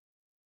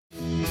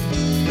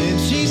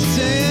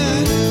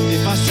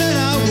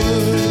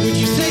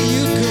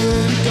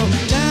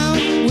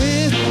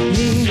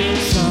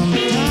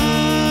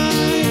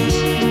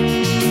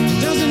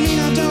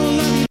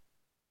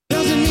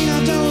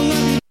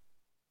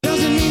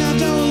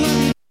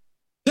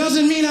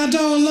I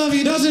don't love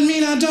you. Doesn't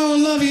mean I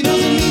don't love you.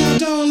 Doesn't mean I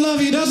don't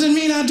love you. Doesn't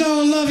mean I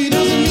don't love you.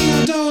 Doesn't mean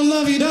I don't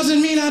love you.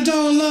 Doesn't mean I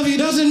don't love you.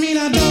 Doesn't mean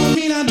I don't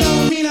mean I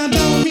don't mean I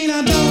don't mean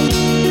I don't.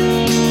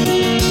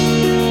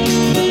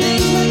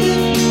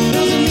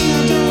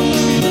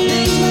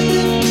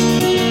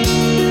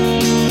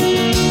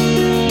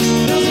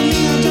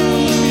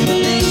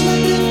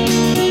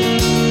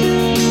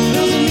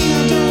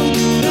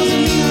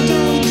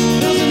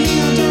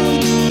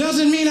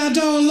 Doesn't mean I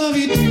don't love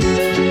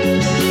you.